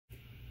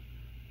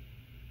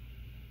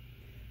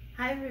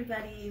Hi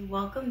everybody,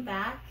 welcome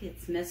back.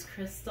 It's Miss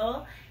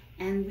Crystal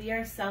and we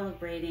are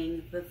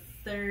celebrating the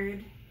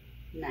third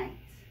night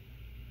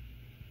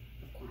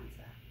of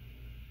Kwanzaa.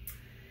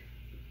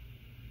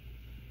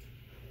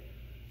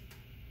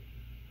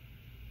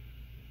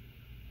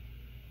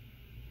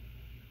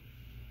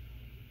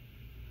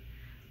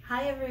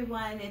 Hi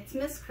everyone, it's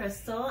Miss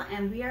Crystal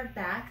and we are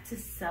back to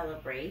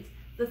celebrate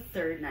the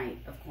third night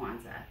of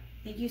Kwanzaa.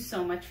 Thank you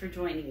so much for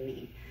joining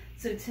me.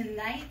 So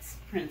tonight's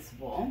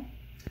principle,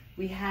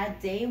 we had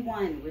day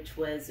 1, which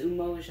was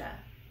umoja,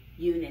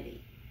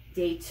 unity.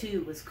 Day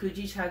 2 was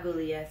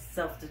kujichagulia,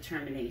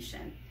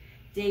 self-determination.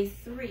 Day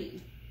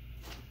 3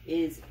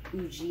 is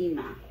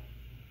Ujima.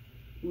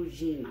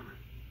 Ujima.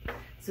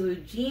 So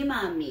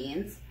Ujima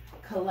means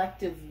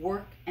collective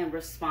work and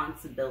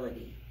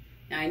responsibility.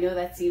 Now I know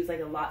that seems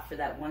like a lot for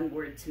that one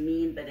word to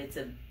mean, but it's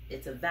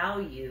a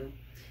value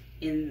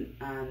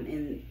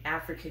in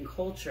African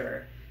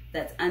culture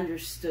that's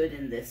understood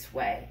in this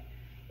way.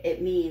 It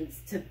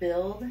means to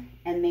build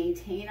and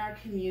maintain our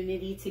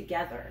community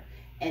together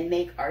and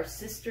make our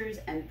sisters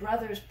and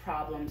brothers'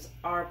 problems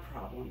our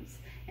problems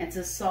and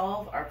to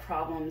solve our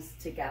problems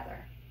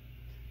together.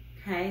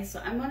 Okay, so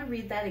I'm going to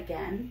read that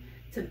again.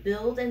 To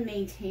build and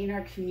maintain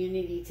our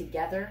community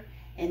together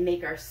and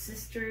make our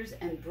sisters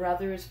and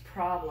brothers'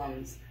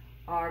 problems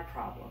our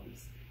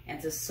problems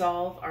and to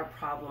solve our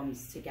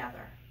problems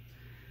together.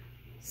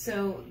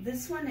 So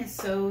this one is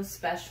so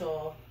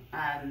special.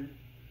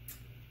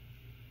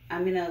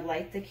 I'm gonna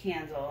light the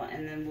candle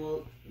and then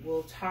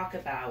we'll talk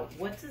about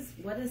what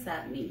does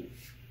that mean,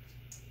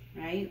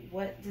 right?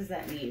 What does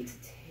that mean to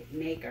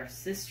make our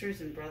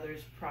sisters and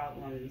brothers'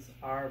 problems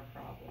our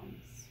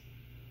problems?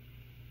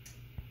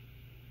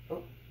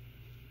 Oh,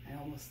 I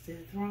almost did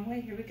it the wrong way.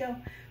 Here we go.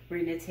 We're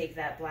gonna take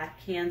that black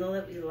candle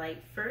that we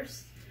light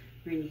first.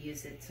 We're gonna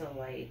use it to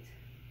light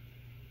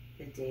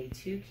the day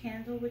 2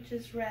 candle, which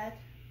is red.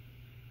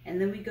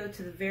 And then we go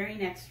to the very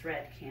next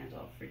red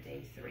candle for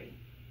day 3.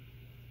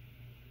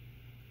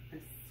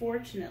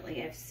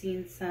 Unfortunately, I've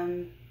seen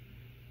some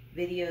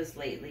videos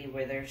lately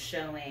where they're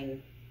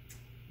showing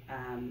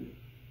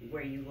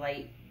where you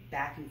light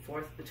back and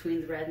forth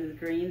between the red and the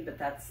green, but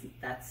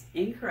that's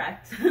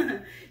incorrect.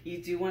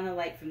 You do want to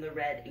light from the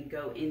red and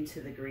go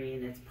into the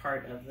green. It's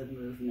part of the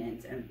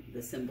movement and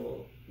the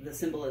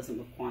symbolism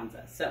of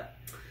Kwanzaa. So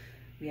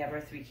we have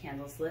our 3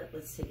 candles lit.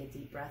 Let's take a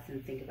deep breath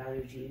and think about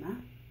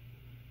Ujima.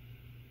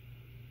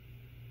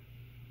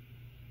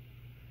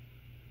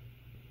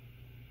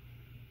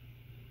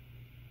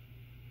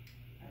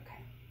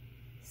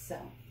 So,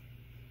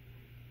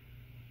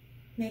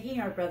 making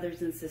our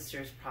brothers and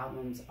sisters'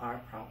 problems our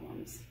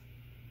problems.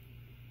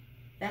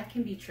 That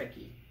can be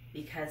tricky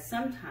because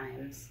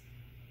sometimes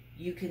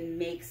you can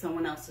make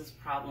someone else's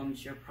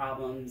problems your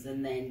problems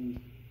and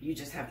then you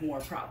just have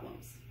more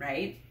problems,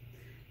 right?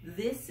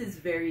 This is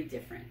very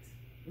different.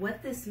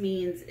 What this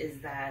means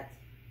is that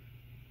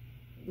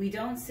we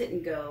don't sit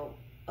and go,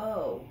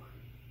 oh,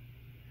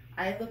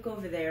 I look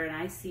over there and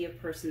I see a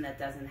person that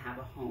doesn't have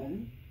a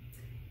home.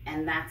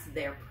 And that's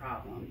their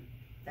problem,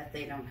 that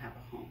they don't have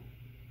a home.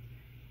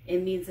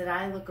 It means that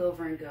I look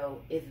over and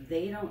go, if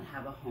they don't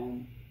have a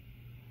home,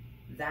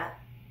 that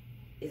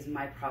is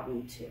my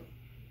problem too.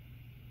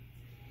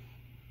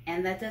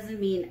 And that doesn't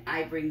mean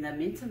I bring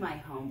them into my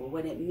home, but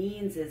what it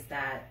means is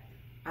that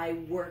I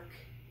work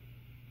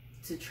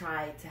to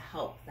try to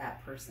help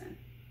that person.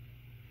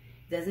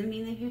 It doesn't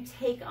mean that you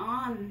take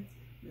on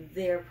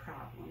their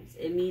problems.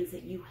 It means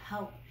that you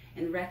help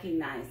and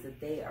recognize that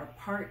they are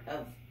part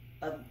of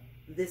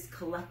this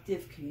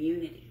collective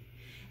community.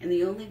 And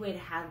the only way to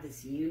have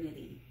this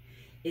unity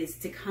is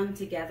to come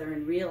together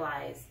and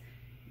realize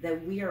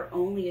that we are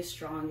only as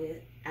strong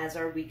as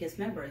our weakest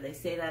member. They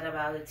say that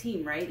about a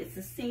team, right? It's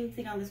the same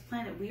thing on this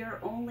planet. We are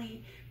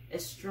only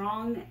as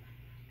strong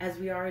as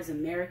we are as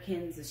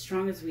Americans, as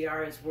strong as we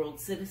are as world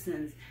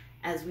citizens,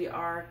 as we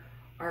are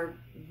our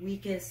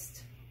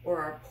weakest or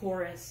our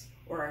poorest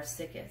or our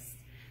sickest.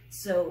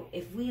 So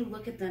if we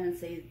look at them and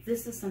say,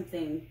 this is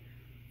something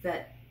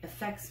that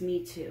affects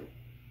me too,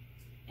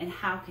 and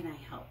how can I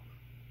help,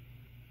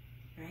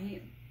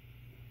 right?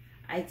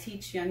 I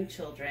teach young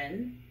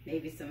children,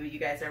 maybe some of you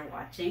guys are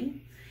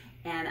watching,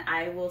 and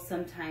I will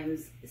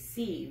sometimes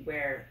see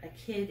where a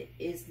kid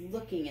is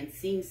looking and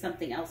seeing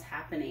something else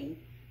happening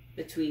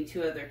between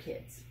 2 other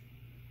kids.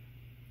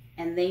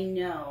 And they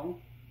know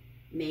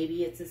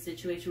maybe it's a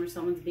situation where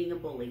someone's being a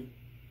bully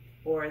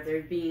or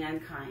they're being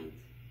unkind.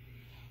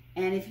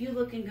 And if you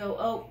look and go,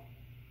 oh,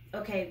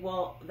 okay,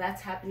 well,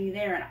 that's happening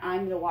there and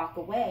I'm gonna walk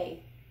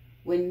away,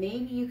 when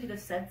maybe you could have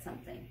said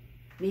something.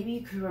 Maybe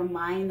you could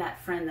remind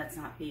that friend that's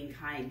not being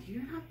kind.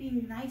 You're not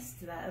being nice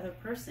to that other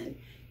person.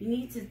 You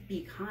need to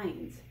be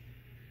kind.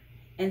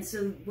 And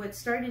so what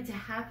started to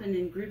happen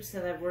in groups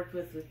that I've worked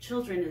with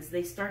children is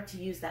they start to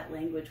use that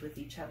language with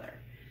each other.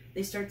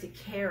 They start to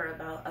care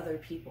about other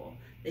people.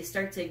 They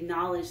start to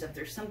acknowledge that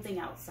there's something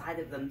outside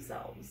of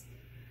themselves.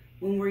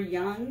 When we're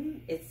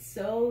young, it's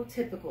so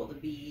typical to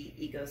be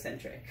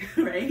egocentric,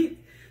 right?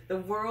 The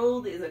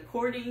world is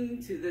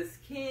according to this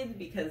kid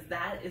because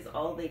that is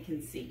all they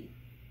can see.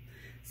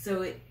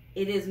 So it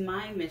is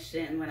my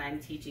mission when I'm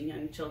teaching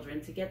young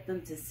children to get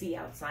them to see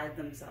outside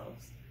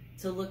themselves,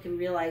 to look and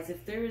realize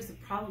if there is a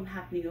problem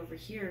happening over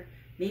here,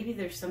 maybe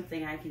there's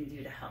something I can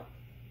do to help.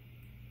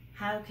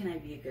 How can I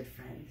be a good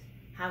friend?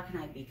 How can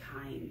I be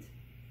kind?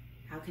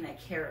 How can I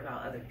care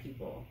about other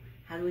people?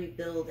 How do we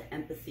build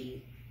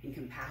empathy and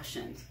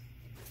compassion?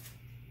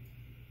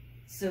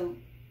 So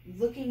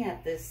looking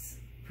at this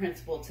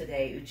principle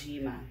today,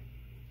 Ujima,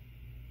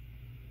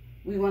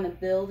 we want to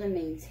build and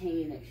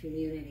maintain a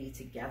community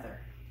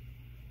together.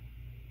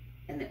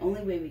 And the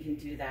only way we can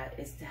do that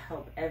is to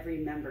help every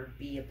member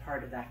be a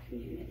part of that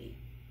community.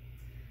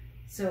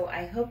 So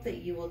I hope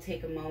that you will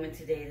take a moment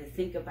today to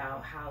think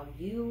about how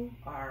you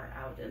are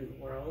out in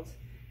the world.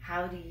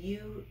 How do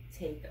you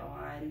take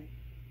on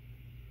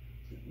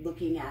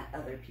looking at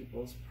other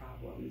people's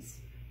problems,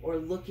 or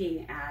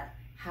looking at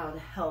how to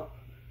help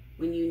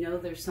when you know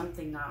there's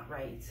something not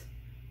right,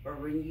 or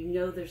when you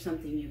know there's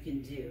something you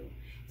can do.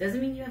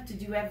 Doesn't mean you have to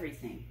do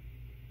everything.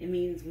 It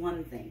means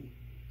one thing.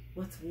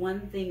 What's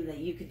one thing that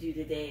you could do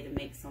today to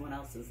make someone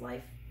else's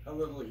life a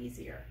little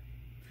easier?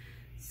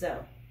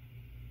 So,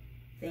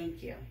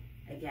 thank you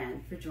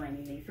again for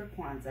joining me for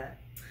Kwanzaa.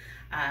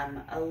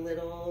 A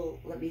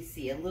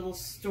little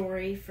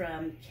story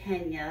from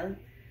Kenya,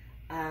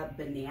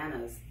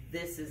 bananas.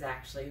 This is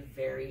actually a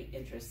very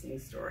interesting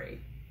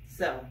story.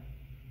 So,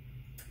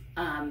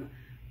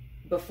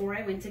 before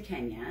I went to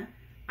Kenya,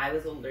 I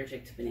was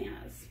allergic to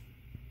bananas.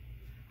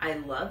 I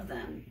love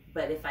them,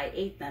 but if I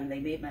ate them,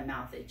 they made my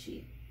mouth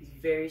itchy. It's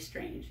very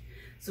strange.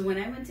 So when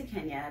I went to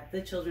Kenya at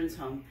the children's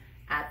home,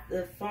 at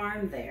the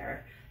farm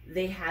there,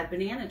 they had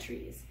banana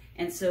trees.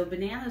 And so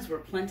bananas were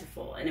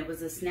plentiful, and it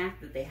was a snack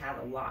that they had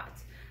a lot.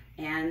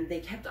 And they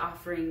kept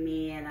offering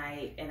me, and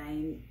I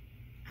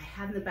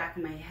had in the back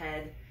of my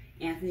head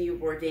Anthony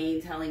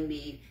Bourdain telling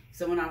me, if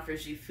someone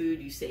offers you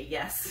food, you say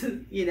yes.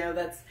 You know,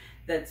 that's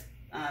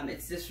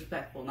it's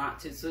disrespectful not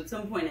to. So at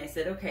some point I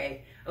said,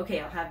 okay,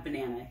 I'll have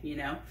banana, you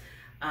know.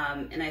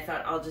 And I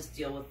thought I'll just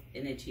deal with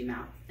an itchy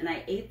mouth. And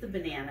I ate the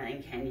banana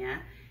in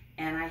Kenya,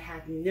 and I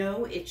had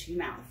no itchy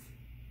mouth.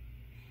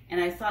 And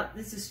I thought,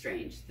 this is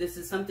strange. This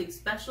is something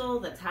special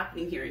that's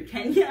happening here in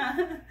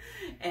Kenya.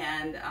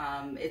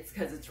 And it's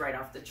because it's right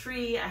off the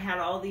tree. I had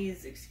all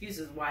these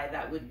excuses why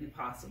that would be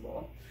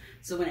possible.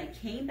 So when I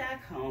came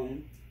back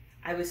home,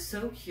 I was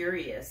so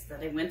curious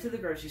that I went to the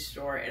grocery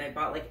store and I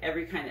bought like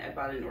every kind of, I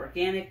bought an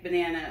organic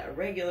banana, a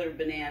regular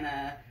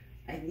banana.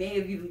 I may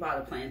have even bought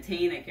a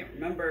plantain, I can't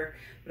remember.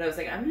 But I was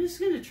like, I'm just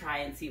gonna try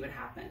and see what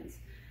happens.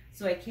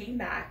 So I came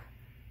back,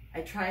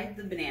 I tried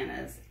the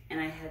bananas,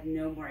 and I had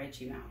no more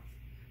itchy mouth.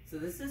 So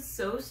this is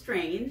so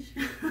strange,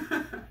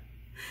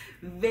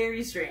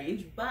 very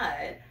strange,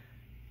 but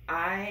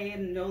I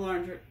am no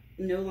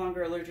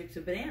longer allergic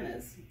to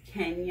bananas.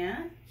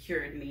 Kenya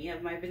cured me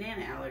of my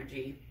banana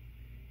allergy.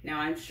 Now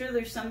I'm sure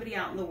there's somebody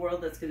out in the world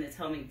that's going to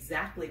tell me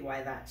exactly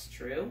why that's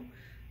true.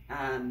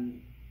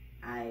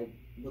 I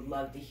would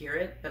love to hear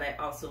it, but I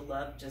also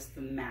love just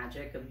the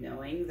magic of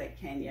knowing that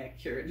Kenya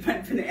cured my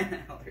banana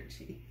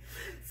allergy.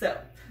 So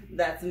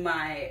that's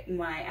my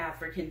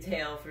African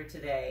tale for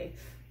today.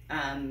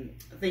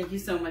 Thank you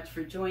so much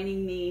for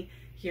joining me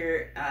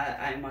here.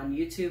 I'm on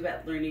YouTube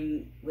at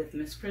Learning with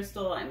Miss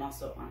Crystal. I'm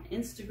also on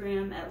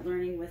Instagram at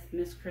Learning with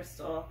Miss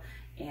Crystal.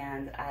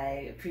 And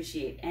I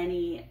appreciate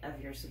any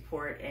of your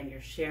support and your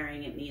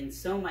sharing. It means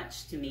so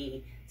much to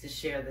me to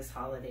share this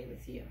holiday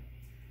with you.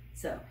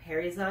 So,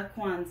 Heri za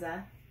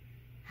Kwanzaa.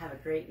 Have a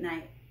great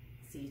night.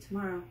 See you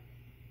tomorrow.